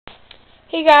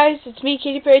Hey guys, it's me,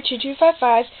 Katy Perry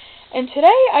 2255, and today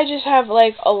I just have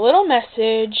like a little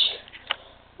message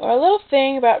or a little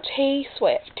thing about Taylor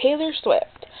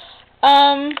Swift.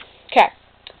 Okay.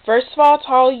 First of all, to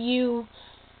all you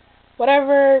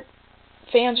whatever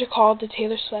fans are called to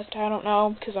Taylor Swift, I don't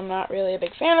know because I'm not really a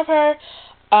big fan of her.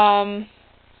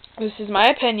 This is my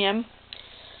opinion,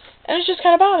 and it's just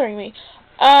kind of bothering me.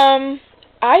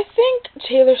 I think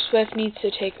Taylor Swift needs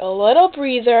to take a little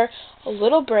breather, a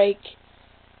little break,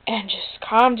 and just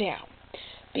calm down,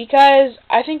 because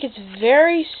I think it's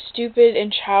very stupid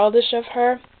and childish of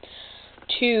her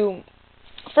to,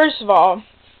 first of all,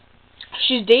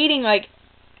 she's dating like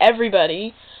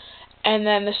everybody, and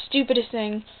then the stupidest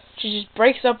thing, she just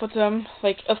breaks up with them.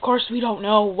 Like, of course we don't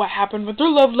know what happened with their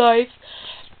love life,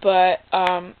 but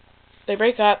they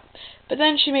break up, but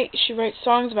then she writes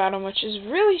songs about him, which is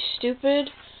really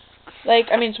stupid. Like,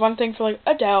 I mean, it's one thing for like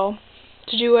Adele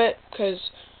to do it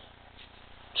because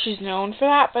she's known for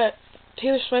that, but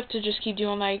Taylor Swift to just keep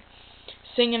doing like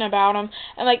singing about him,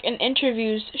 and like in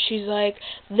interviews she's like,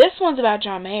 this one's about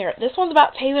John Mayer, this one's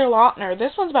about Taylor Lautner,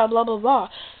 this one's about blah blah blah.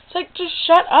 It's like, just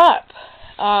shut up.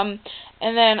 And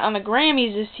then on the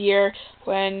Grammys this year,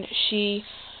 when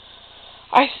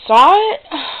I saw it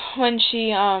when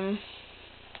she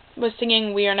was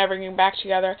singing We Are Never Getting Back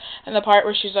Together, and the part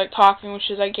where she's like talking,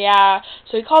 she's like, yeah,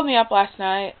 so he called me up last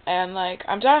night, and like,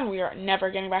 I'm done, we are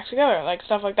never getting back together, like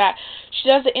stuff like that. She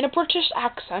does it in a British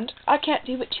accent. I can't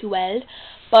do it too well,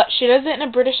 but she does it in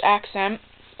a British accent,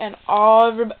 and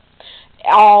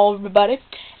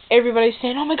everybody's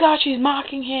saying, oh my god, she's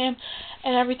mocking him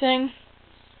and everything.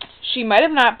 She might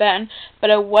have not been, but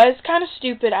it was kind of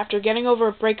stupid after getting over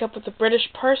a breakup with a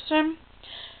British person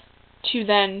to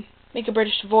then make a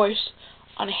British voice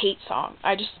on a hate song.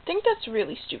 I just think that's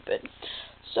really stupid.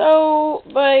 So,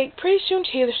 like, pretty soon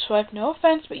Taylor Swift, no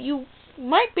offense, but you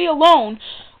might be alone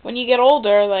when you get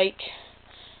older, like,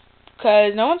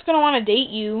 because no one's going to want to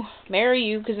date you, marry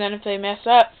you, because then if they mess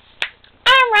up,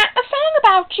 I write a song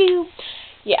about you.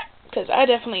 Yeah, because I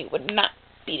definitely would not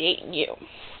be dating you.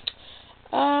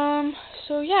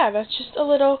 So yeah, that's just a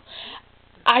little,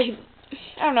 I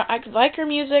don't know, I like her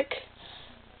music,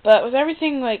 but with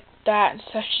everything like that and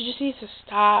stuff, she just needs to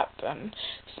stop, and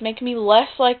it's making me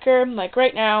less like her. Like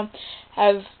right now, I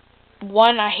have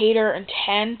 1, I hate her, and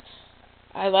 10,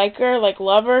 I like her, like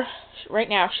love her. Right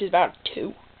now, she's about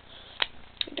 2.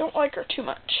 I don't like her too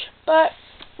much, but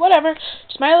whatever.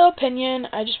 Just my little opinion.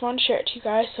 I just wanted to share it to you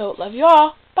guys, so love you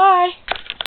all. Bye!